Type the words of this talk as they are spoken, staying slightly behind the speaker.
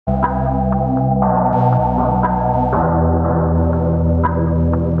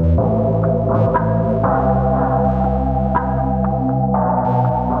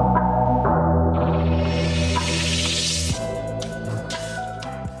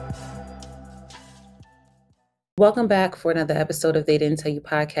Welcome back for another episode of They Didn't Tell You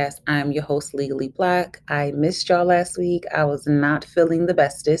podcast. I'm your host, Legally Black. I missed y'all last week. I was not feeling the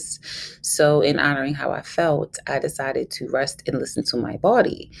bestest. So, in honoring how I felt, I decided to rest and listen to my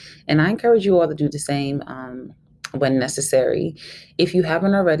body. And I encourage you all to do the same when necessary. If you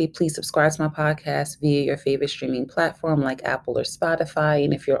haven't already, please subscribe to my podcast via your favorite streaming platform like Apple or Spotify.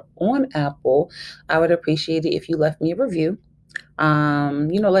 And if you're on Apple, I would appreciate it if you left me a review.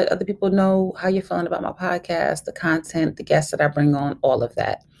 Let other people know how you're feeling about my podcast, the content, the guests that I bring on, all of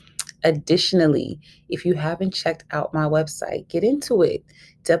that. Additionally, if you haven't checked out my website, get into it.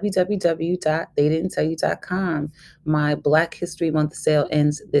 www.theydidn'ttellyu.com. My Black History Month sale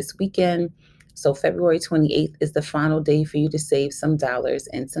ends this weekend. So February 28th is the final day for you to save some dollars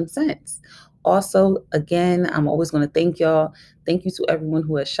and some cents. Also, again, I'm always going to thank y'all. Thank you to everyone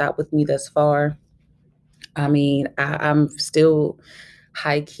who has shopped with me thus far. I'm still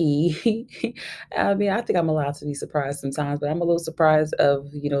high key. I think I'm allowed to be surprised sometimes, but I'm a little surprised of,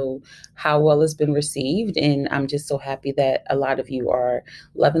 how well it's been received. And I'm just so happy that a lot of you are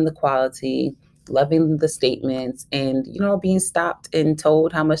loving the quality, loving the statements, and, being stopped and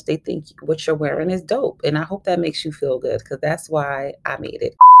told how much they think what you're wearing is dope. And I hope that makes you feel good because that's why I made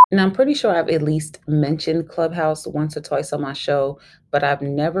it. And I'm pretty sure I've at least mentioned Clubhouse once or twice on my show, but I've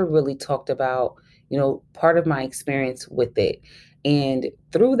never really talked about, part of my experience with it. And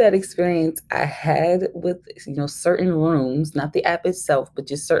through that experience I had with, certain rooms, not the app itself, but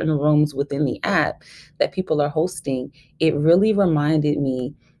just certain rooms within the app that people are hosting, it really reminded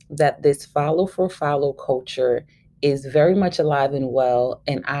me that this follow for follow culture is very much alive and well.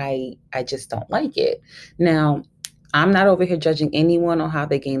 And I just don't like it. Now, I'm not over here judging anyone on how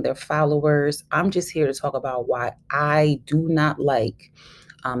they gain their followers. I'm just here to talk about why I do not like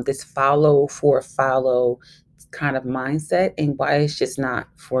this follow for follow kind of mindset and why it's just not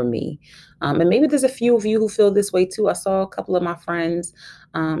for me. And maybe there's a few of you who feel this way too. I saw a couple of my friends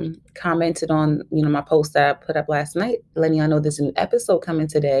commented on, my post that I put up last night, letting y'all know there's a new episode coming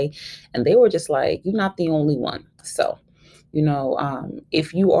today. And they were just like, you're not the only one. So,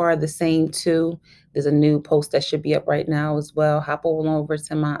 if you are the same too, there's a new post that should be up right now as well. Hop on over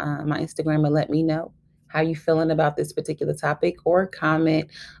to my Instagram and let me know how you feeling about this particular topic, or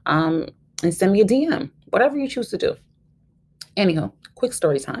comment and send me a DM, whatever you choose to do. Anyhow, quick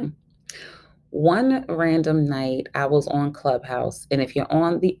story time. One random night I was on Clubhouse, and if you're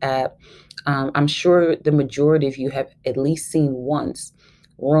on the app, I'm sure the majority of you have at least seen once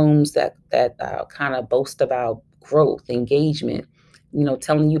rooms that kind of boast about growth, engagement,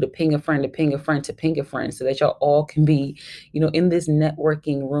 telling you to ping a friend, to ping a friend, to ping a friend, so that y'all all can be, in this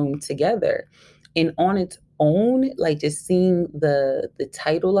networking room together. And on its own, like just seeing the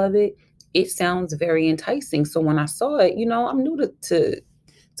title of it, it sounds very enticing. So when I saw it, I'm new to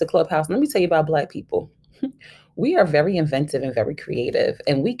Clubhouse. Let me tell you about Black people. We are very inventive and very creative,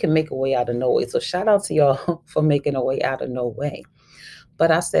 and we can make a way out of no way. So shout out to y'all for making a way out of no way.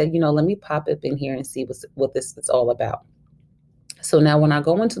 But I said, let me pop up in here and see what this is all about. So now when I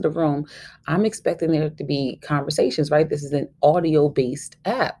go into the room, I'm expecting there to be conversations, right? This is an audio-based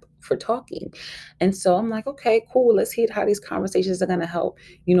app for talking. And so I'm like, okay, cool. Let's hear how these conversations are going to help,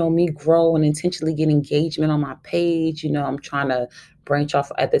 me grow and intentionally get engagement on my page. I'm trying to branch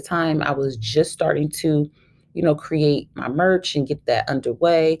off. At the time, I was just starting to, create my merch and get that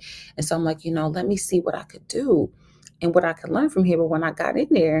underway. And so I'm like, let me see what I could do and what I could learn from here. But when I got in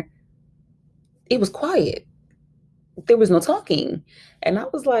there, it was quiet. There was no talking. And I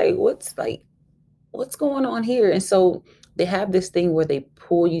was like, what's going on here? And so they have this thing where they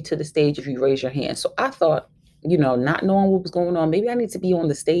pull you to the stage if you raise your hand. So I thought, not knowing what was going on, maybe I need to be on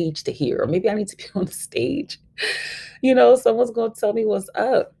the stage to hear, or maybe I need to be on the stage. Someone's going to tell me what's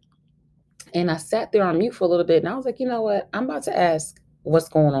up. And I sat there on mute for a little bit, and I was like, you know what? I'm about to ask what's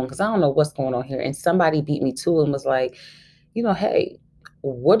going on, because I don't know what's going on here. And somebody beat me to it and was like, hey,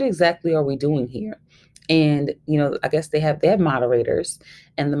 what exactly are we doing here? And, I guess they have moderators,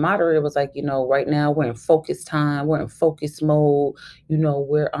 and the moderator was like, right now we're in focus time. We're in focus mode.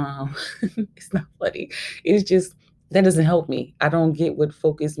 We're, it's not funny. It's just, that doesn't help me. I don't get what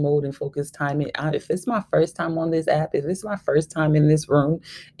focus mode and focus time is. If it's my first time on this app, if it's my first time in this room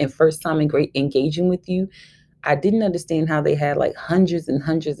and first time in great engaging with you, I didn't understand how they had like hundreds and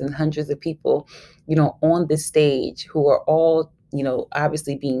hundreds and hundreds of people, on this stage who are all,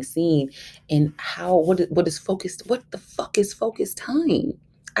 obviously being seen, and what the fuck is focused time?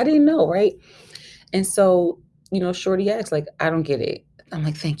 I didn't know, right? And so, Shorty asked, like, I don't get it. I'm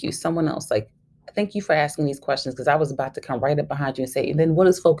like, thank you. Someone else, like, thank you for asking these questions, because I was about to come right up behind you and say, and then what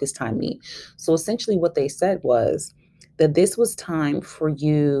does focus time mean? So essentially what they said was that this was time for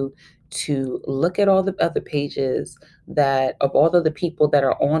you to look at all the other pages that of all of the people that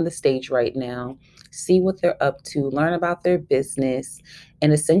are on the stage right now, see what they're up to, learn about their business,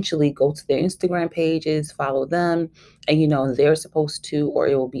 and essentially go to their Instagram pages, follow them, and they're supposed to, or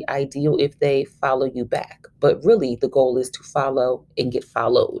it will be ideal if they follow you back. But really, the goal is to follow and get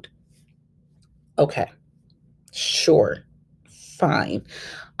followed. Okay, sure, fine.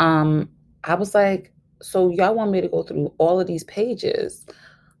 Um, I was like, so y'all want me to go through all of these pages?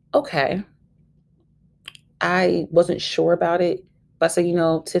 Okay. I wasn't sure about it, but I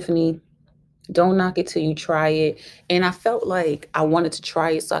said, Tiffany, don't knock it till you try it. And I felt like I wanted to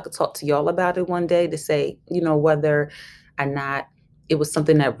try it so I could talk to y'all about it one day to say, whether or not it was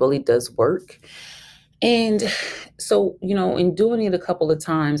something that really does work. And so, in doing it a couple of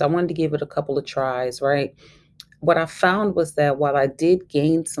times, I wanted to give it a couple of tries, right? What I found was that while I did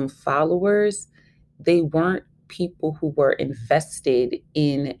gain some followers, they weren't people who were invested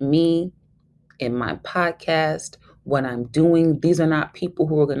in me, in my podcast, what I'm doing. These are not people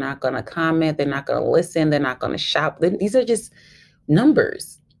who are not going to comment. They're not going to listen. They're not going to shop. These are just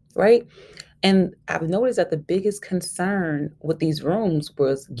numbers, right? And I've noticed that the biggest concern with these rooms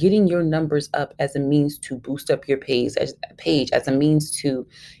was getting your numbers up as a means to boost up your page as a means to,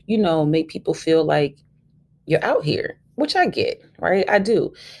 make people feel like you're out here, which I get, right? I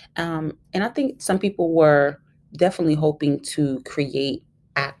do. And I think some people were definitely hoping to create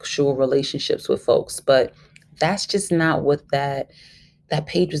actual relationships with folks, but that's just not what that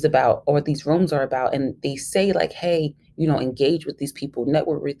page is about or these rooms are about. And they say like, hey, engage with these people,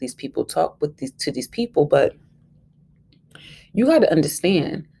 network with these people, talk with these people, but you got to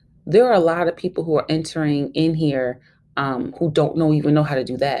understand there are a lot of people who are entering in here who don't even know how to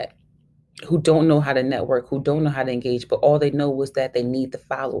do that, who don't know how to network, who don't know how to engage, but all they know was that they need the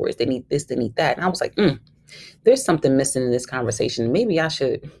followers, they need this, they need that. And I was like, there's something missing in this conversation. Maybe I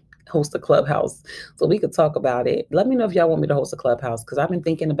should host a clubhouse so we could talk about it. Let me know if y'all want me to host a clubhouse because I've been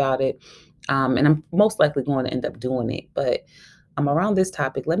thinking about it. And I'm most likely going to end up doing it. But I'm around this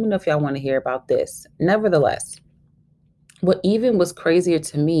topic. Let me know if y'all want to hear about this. Nevertheless, what even was crazier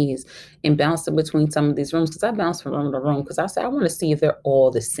to me is in bouncing between some of these rooms, because I bounced from room to room because I said, I want to see if they're all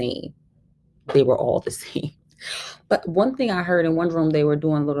the same. They were all the same. But one thing I heard in one room, they were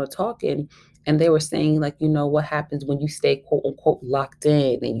doing a little talking and they were saying, like, what happens when you stay quote unquote locked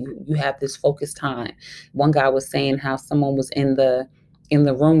in and you have this focused time. One guy was saying how someone was in the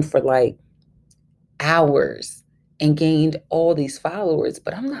room for like hours and gained all these followers.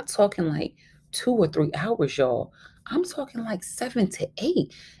 But I'm not talking like 2 or 3 hours, y'all. I'm talking like 7 to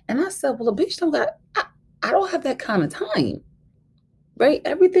 8. And I said, well, a bitch I don't have that kind of time. Right?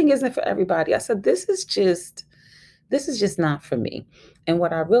 Everything isn't for everybody. I said, this is just not for me. And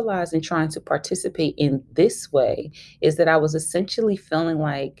what I realized in trying to participate in this way is that I was essentially feeling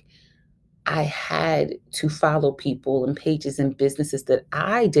like I had to follow people and pages and businesses that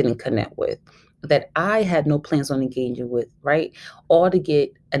I didn't connect with, that I had no plans on engaging with, right? All to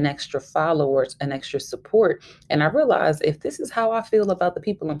get an extra followers, an extra support. And I realized if this is how I feel about the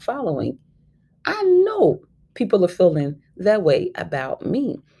people I'm following, I know people are feeling that way about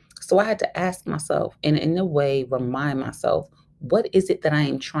me. So I had to ask myself and in a way remind myself, what is it that I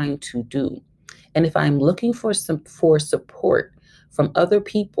am trying to do? And if I'm looking for support from other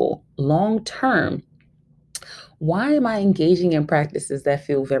people long term, why am I engaging in practices that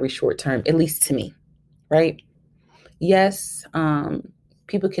feel very short term, at least to me, right? Yes,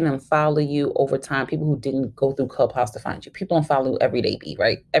 people can unfollow you over time. People who didn't go through Clubhouse to find you. People unfollow you every day,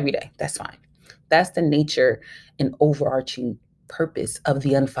 right? Every day. That's fine. That's the nature and overarching purpose of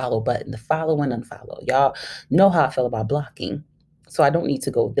the unfollow button, the follow and unfollow. Y'all know how I feel about blocking. So I don't need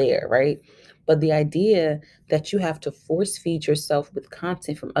to go there, right? But the idea that you have to force feed yourself with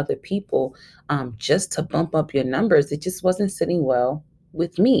content from other people just to bump up your numbers, it just wasn't sitting well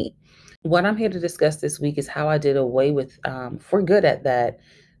with me. What I'm here to discuss this week is how I did away with, for good at that,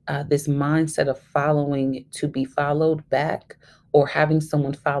 this mindset of following to be followed back or having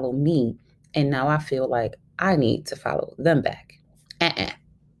someone follow me. And now I feel like I need to follow them back.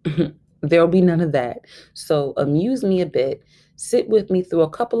 Uh-uh. There'll be none of that. So amuse me a bit. Sit with me through a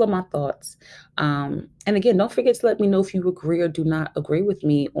couple of my thoughts. And again, don't forget to let me know if you agree or do not agree with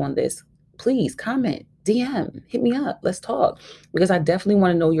me on this. Please comment, DM, hit me up. Let's talk because I definitely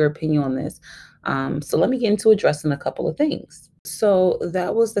want to know your opinion on this. So let me get into addressing a couple of things. So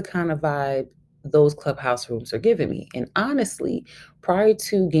that was the kind of vibe those clubhouse rooms are giving me. And honestly, prior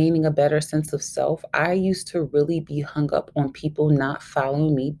to gaining a better sense of self, I used to really be hung up on people not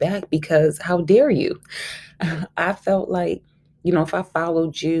following me back because how dare you? I felt like, if I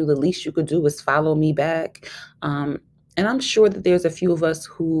followed you, the least you could do is follow me back. And I'm sure that there's a few of us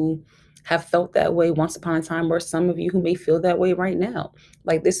who have felt that way once upon a time, or some of you who may feel that way right now.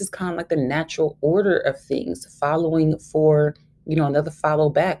 Like this is kind of like the natural order of things, following for, another follow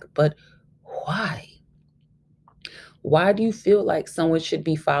back. But why? Why do you feel like someone should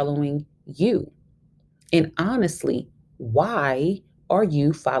be following you? And honestly, why are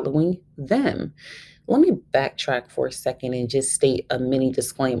you following them? Let me backtrack for a second and just state a mini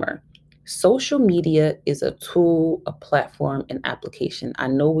disclaimer. Social media is a tool, a platform, an application. I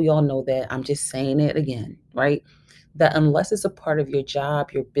know we all know that. I'm just saying it again, right? That unless it's a part of your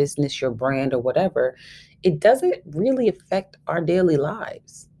job, your business, your brand, or whatever, it doesn't really affect our daily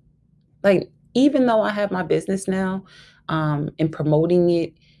lives. Like, even though I have my business now, and promoting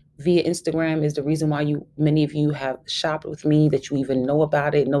it via Instagram is the reason why many of you have shopped with me, that you even know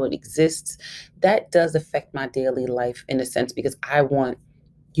about it, know it exists. That does affect my daily life in a sense because I want,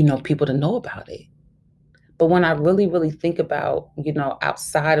 people to know about it. But when I really, really think about,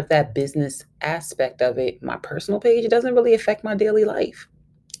 outside of that business aspect of it, my personal page, it doesn't really affect my daily life.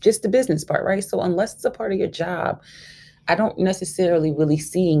 Just the business part, right? So unless it's a part of your job, I don't necessarily really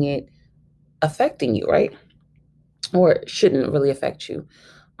seeing it affecting you, right? Or it shouldn't really affect you.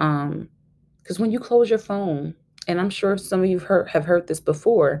 Because when you close your phone, and I'm sure some of you have heard this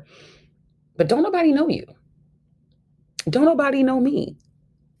before, but don't nobody know you. Don't nobody know me.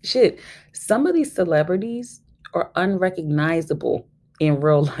 Shit, some of these celebrities are unrecognizable in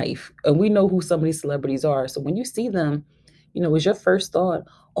real life, and we know who some of these celebrities are. So when you see them, is your first thought,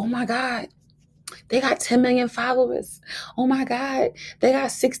 "Oh my God, they got 10 million followers. Oh my God, they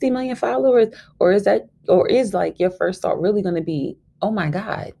got 60 million followers." Or is like your first thought really going to be, "Oh my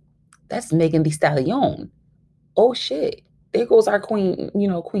God, that's Megan Thee Stallion. Oh shit, there goes our queen,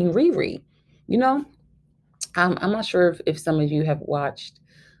 Queen Riri." You know, I'm not sure if some of you have watched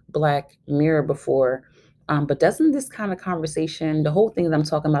Black Mirror before, but doesn't this kind of conversation, the whole thing that I'm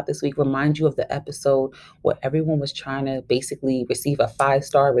talking about this week, remind you of the episode where everyone was trying to basically receive a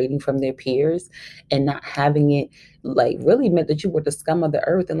 5-star rating from their peers and not having it like really meant that you were the scum of the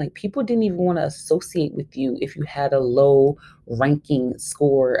earth, and like people didn't even want to associate with you if you had a low ranking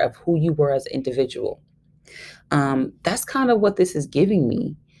score of who you were as an individual. That's kind of what this is giving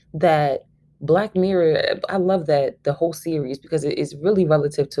me. That Black Mirror, I love that the whole series because it is really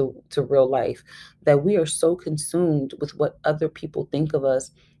relative to real life. That we are so consumed with what other people think of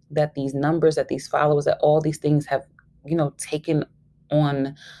us, that these numbers, that these followers, that all these things have, taken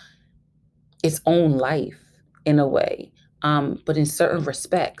on its own life in a way. But in certain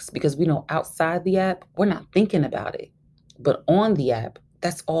respects, because we know outside the app, we're not thinking about it. But on the app,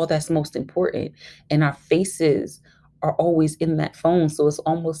 that's all that's most important. And our faces are always in that phone. So it's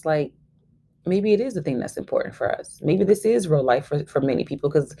almost like maybe it is the thing that's important for us. Maybe this is real life for many people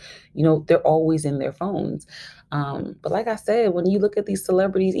because, they're always in their phones. But like I said, when you look at these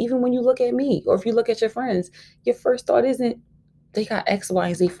celebrities, even when you look at me, or if you look at your friends, your first thought isn't, they got X, Y,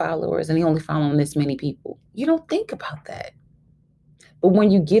 and Z followers and they only following this many people. You don't think about that. But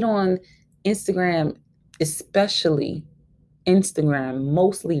when you get on Instagram, especially Instagram,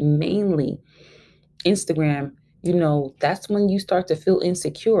 mostly mainly Instagram, that's when you start to feel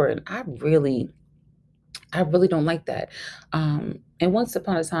insecure. And I really don't like that. And once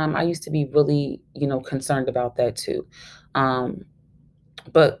upon a time, I used to be really, concerned about that too. Um,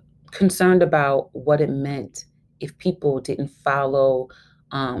 but concerned about what it meant if people didn't follow.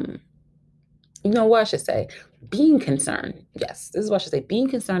 um, what I should say, being concerned. Yes, this is what I should say. Being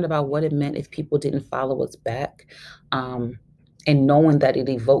concerned about what it meant if people didn't follow us back, um, and knowing that it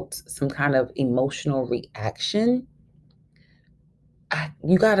evoked some kind of emotional reaction.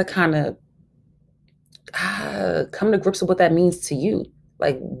 You got to kind of come to grips with what that means to you.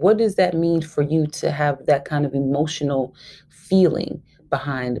 Like, what does that mean for you to have that kind of emotional feeling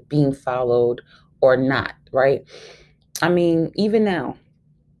behind being followed or not, right? I mean, even now,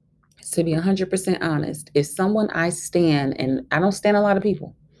 to be 100% honest, if someone I stand, and I don't stand a lot of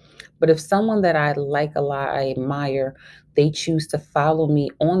people, but if someone that I like a lot, I admire, they choose to follow me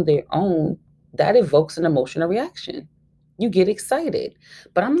on their own, that evokes an emotional reaction. You get excited.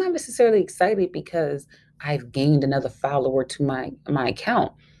 But I'm not necessarily excited because I've gained another follower to my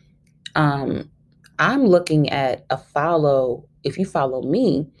account. Um, I'm looking at a follow, if you follow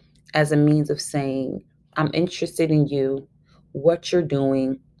me, as a means of saying, I'm interested in you, what you're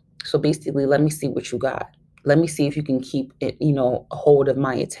doing. So basically, let me see what you got. Let me see if you can keep it, a hold of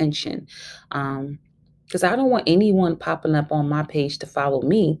my attention. Because I don't want anyone popping up on my page to follow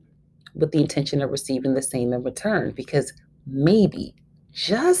me with the intention of receiving the same in return. Because maybe,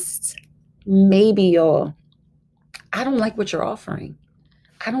 just maybe, y'all, I don't like what you're offering.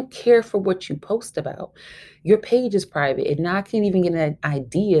 I don't care for what you post about. Your page is private, and now I can't even get an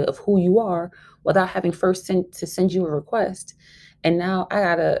idea of who you are without having first send you a request. And now I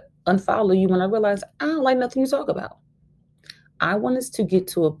gotta unfollow you when I realize I don't like nothing you talk about. I want us to get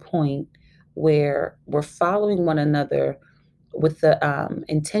to a point where we're following one another with the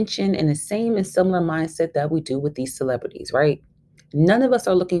intention and the same and similar mindset that we do with these celebrities, right? None of us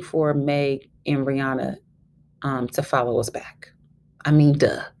are looking for Meg and Rihanna to follow us back. I mean,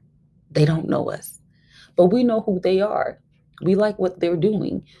 duh, they don't know us, but we know who they are. We like what they're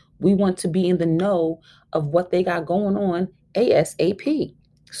doing. We want to be in the know of what they got going on ASAP.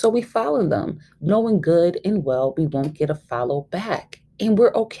 So we follow them, knowing good and well we won't get a follow back. And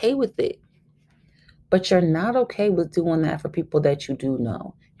we're okay with it. But you're not okay with doing that for people that you do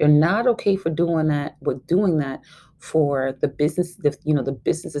know. You're not okay for doing that for the business, the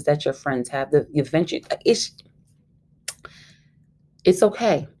businesses that your friends have, the venture. It's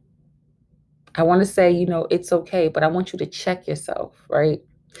okay. I want to say, it's okay, but I want you to check yourself, right?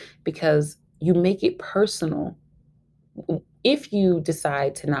 Because you make it personal. If you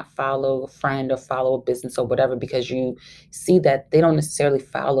decide to not follow a friend or follow a business or whatever because you see that they don't necessarily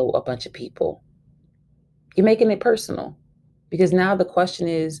follow a bunch of people, you're making it personal. Because now the question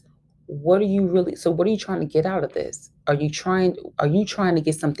is, what are you trying to get out of this? Are you trying to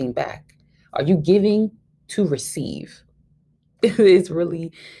get something back? Are you giving to receive?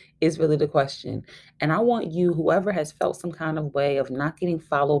 It's really the question. And I want you, whoever has felt some kind of way of not getting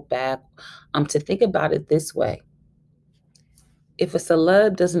followed back, to think about it this way. If a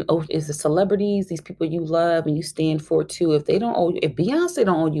celeb doesn't owe, if the celebrities, these people you love and you stand for too, if they don't owe you, if Beyonce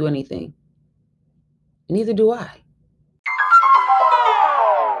don't owe you anything, neither do I.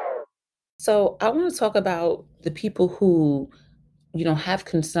 So I want to talk about the people who, have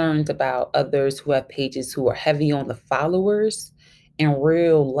concerns about others who have pages who are heavy on the followers and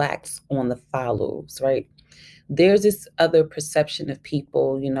real lax on the follows, right? There's this other perception of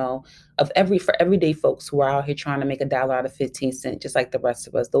people, for everyday folks who are out here trying to make a dollar out of 15 cents, just like the rest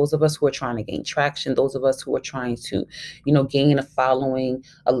of us. Those of us who are trying to gain traction, those of us who are trying to, gain a following,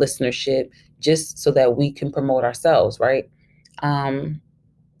 a listenership, just so that we can promote ourselves, right? Um,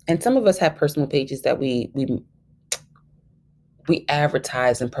 and some of us have personal pages that we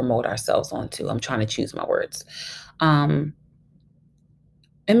advertise and promote ourselves onto. I'm trying to choose my words. Um,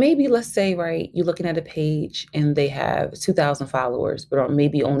 and maybe let's say, right, you're looking at a page and they have 2,000 followers, but are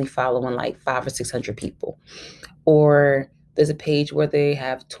maybe only following like 500 or 600 people. Or there's a page where they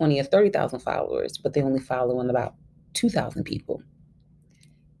have 20 or 30,000 followers, but they only following about 2,000 people.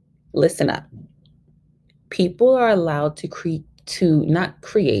 Listen up. People are allowed to not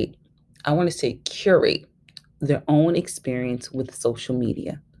create, I want to say curate their own experience with social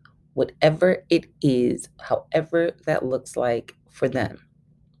media, whatever it is, however that looks like for them.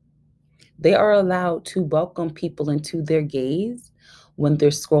 They are allowed to welcome people into their gaze when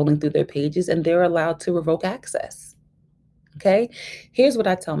they're scrolling through their pages, and they're allowed to revoke access. Okay? Here's what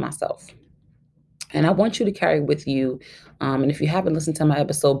I tell myself. And I want you to carry with you. And if you haven't listened to my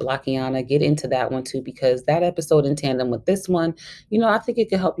episode, Blockiana, get into that one too, because that episode in tandem with this one, I think it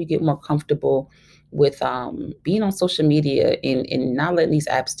can help you get more comfortable with being on social media and not letting these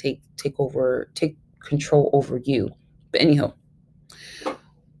apps take control over you. But anyhow,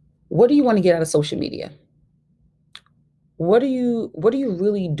 what do you want to get out of social media? What are you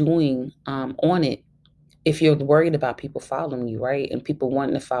really doing on it if you're worried about people following you, right? And people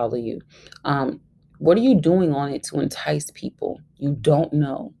wanting to follow you. Um, what are you doing on it to entice people you don't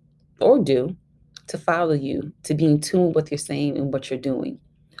know or do to follow you, to be in tune with what you're saying and what you're doing?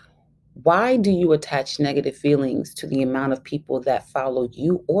 Why do you attach negative feelings to the amount of people that follow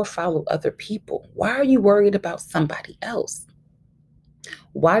you or follow other people? Why are you worried about somebody else?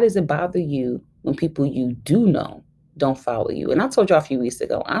 Why does it bother you when people you do know don't follow you? And I told you a few weeks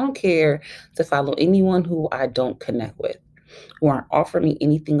ago, I don't care to follow anyone who I don't connect with, who aren't offering me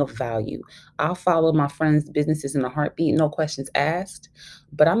anything of value. I'll follow my friends' businesses in a heartbeat, no questions asked.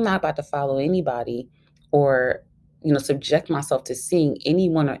 But I'm not about to follow anybody or, subject myself to seeing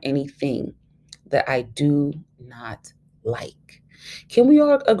anyone or anything that I do not like. Can we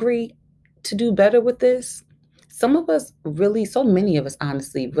all agree to do better with this? Some of us really, so many of us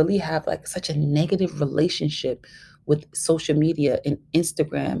honestly, really have like such a negative relationship with social media and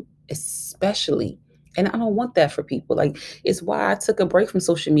Instagram, especially. And I don't want that for people. Like, it's why I took a break from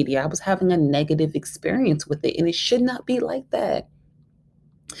social media. I was having a negative experience with it, and it should not be like that.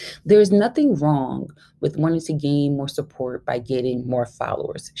 There's nothing wrong with wanting to gain more support by getting more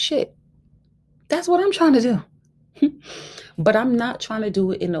followers. Shit, that's what I'm trying to do. But I'm not trying to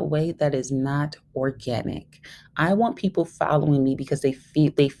do it in a way that is not organic. I want people following me because they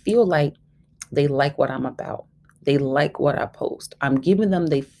feel like they like what I'm about. They like what I post. I'm giving them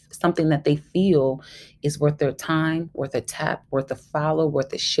something that they feel is worth their time, worth a tap, worth a follow,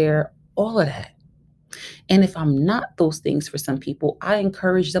 worth a share, all of that. And if I'm not those things for some people, I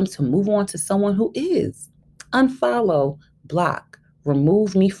encourage them to move on to someone who is. Unfollow, block,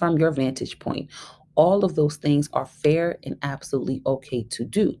 remove me from your vantage point. All of those things are fair and absolutely okay to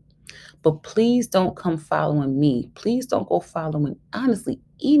do. But please don't come following me. Please don't go following, honestly,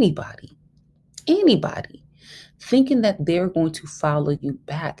 anybody, thinking that they're going to follow you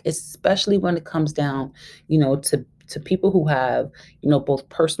back, especially when it comes down, to people who have, both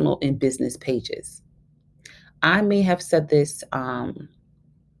personal and business pages. I may have said this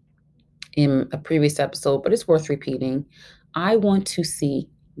in a previous episode, but it's worth repeating. I want to see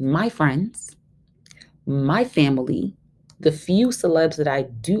my friends, my family, the few celebs that I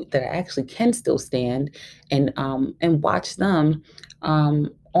actually can still stand and watch them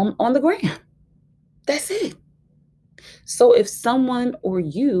on the gram. That's it. So if someone or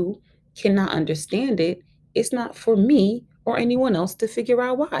you cannot understand it, it's not for me or anyone else to figure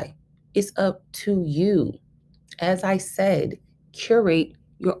out why. It's up to you. As I said, curate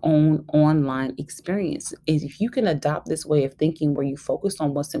your own online experience. If you can adopt this way of thinking where you focus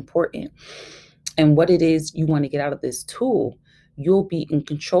on what's important and what it is you want to get out of this tool, you'll be in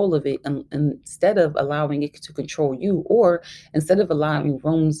control of it, and instead of allowing it to control you, or instead of allowing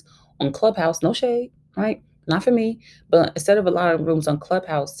rooms on Clubhouse, no shade, right? Not for me, but instead of allowing rooms on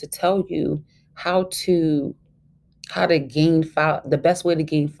Clubhouse to tell you how to the best way to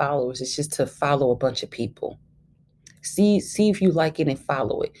gain followers is just to follow a bunch of people. See if you like it and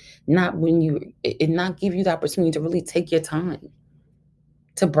follow it. Not when you and not give you the opportunity to really take your time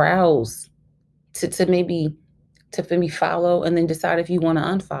to browse, to maybe follow and then decide if you want to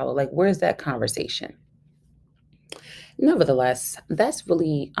unfollow. Like, where's that conversation? Nevertheless, that's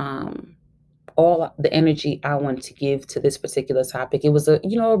really all the energy I wanted to give to this particular topic. It was a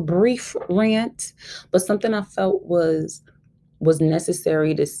brief rant, but something I felt was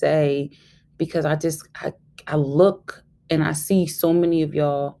necessary to say, because I look and I see so many of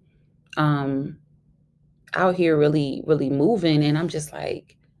y'all um out here really really moving, and I'm just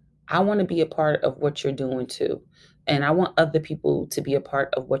like, I want to be a part of what you're doing too, and I want other people to be a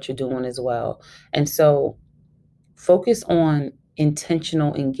part of what you're doing as well. And so focus on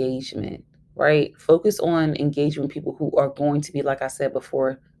intentional engagement, right? Focus on engaging with people who are going to be, like I said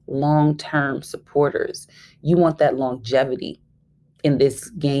before, long-term supporters. You want that longevity in this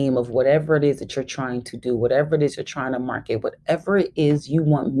game of whatever it is that you're trying to do, whatever it is you're trying to market, whatever it is you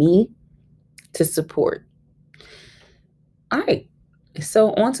want me to support. All right.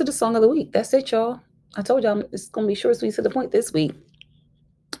 So on to the song of the week. That's it, y'all. I told y'all it's gonna be short, sweet, to the point this week.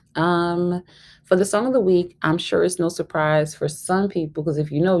 Um, for the song of the week, I'm sure it's no surprise for some people, because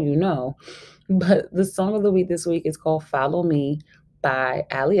if you know, you know. But the song of the week this week is called Follow Me by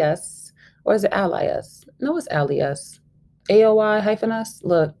Alias. Or is it Alias? No, it's Alias. AOI hyphen us.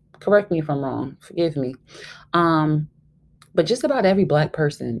 Look, correct me if I'm wrong. Forgive me. Um, but just about every black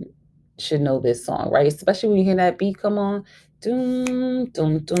person should know this song, right? Especially when you hear that beat come on. Doom,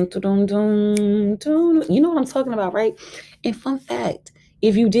 doom, doom, doom, doom, doom. You know what I'm talking about, right? And fun fact,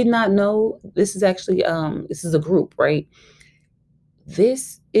 if you did not know, this is actually this is a group, right?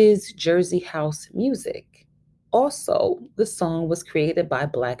 This is Jersey House music. Also, the song was created by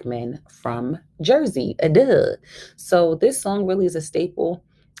black men from Jersey. Duh. So this song really is a staple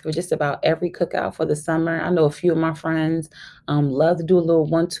for just about every cookout for the summer. I know a few of my friends love to do a little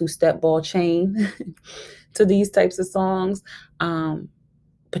 1-2 step ball chain to these types of songs.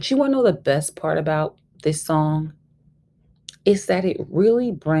 But you want to know the best part about this song? Is that it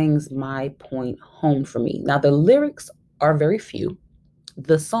really brings my point home for me. Now, the lyrics are very few.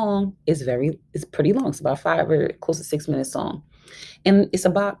 The song is pretty long. It's about 5 or close to 6 minute song. And it's a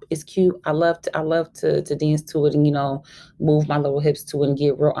bop. It's cute. I love to dance to it and move my little hips to it and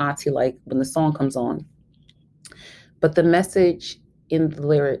get real auntie like when the song comes on. But the message in the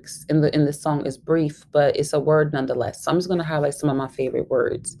lyrics in the song is brief, but it's a word nonetheless. So I'm just gonna highlight some of my favorite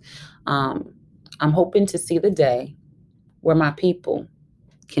words. Um, I'm hoping to see the day where my people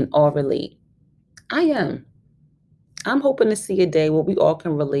can all relate. I am. I'm hoping to see a day where we all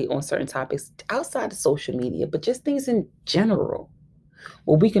can relate on certain topics outside of social media, but just things in general,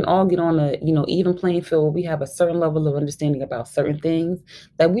 where we can all get on a even playing field, where we have a certain level of understanding about certain things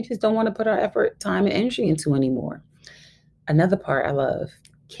that we just don't want to put our effort, time, and energy into anymore. Another part I love.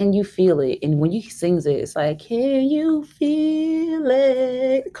 Can you feel it? And when you sings it, it's like, can you feel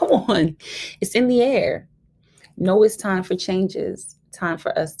it? Come on. It's in the air. know it's time for changes, time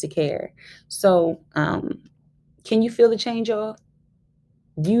for us to care. So, can you feel the change, y'all?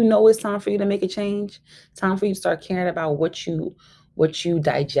 Do you know it's time for you to make a change? Time for you to start caring about what you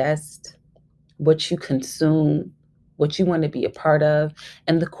digest, what you consume, what you want to be a part of.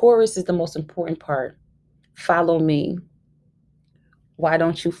 And the chorus is the most important part. Follow me. Why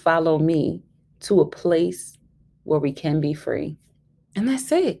don't you follow me to a place where we can be free? And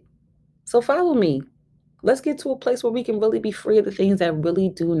that's it. So follow me. Let's get to a place where we can really be free of the things that really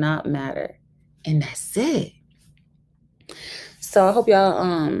do not matter. And that's it. So I hope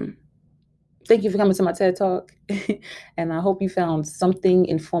y'all thank you for coming to my TED Talk. And I hope you found something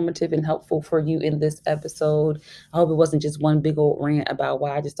informative and helpful for you in this episode. I hope it wasn't just one big old rant about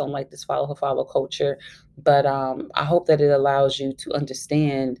why I just don't like this follow culture. But I hope that it allows you to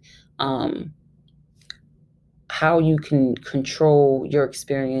understand how you can control your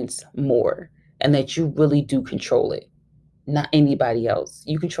experience more, and that you really do control it, not anybody else.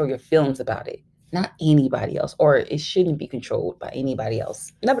 You control your feelings about it, not anybody else, or it shouldn't be controlled by anybody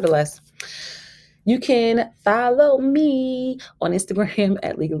else. Nevertheless, you can follow me on Instagram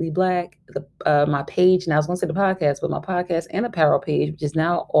at Legally Black. My page, now I was going to say the podcast, but my podcast and apparel page, which is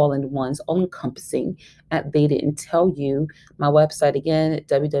now all in one, all encompassing at They Didn't Tell You. My website again,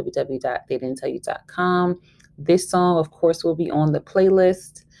 www.theydidn'ttellyu.com. This song, of course, will be on the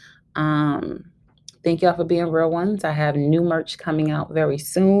playlist. Thank y'all for being real ones. I have new merch coming out very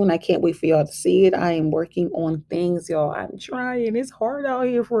soon. I can't wait for y'all to see it. I am working on things, y'all. I'm trying. It's hard out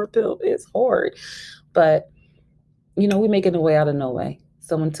here for a pill. It's hard. But, we're making a way out of no way.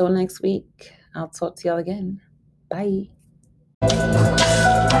 So until next week, I'll talk to y'all again. Bye.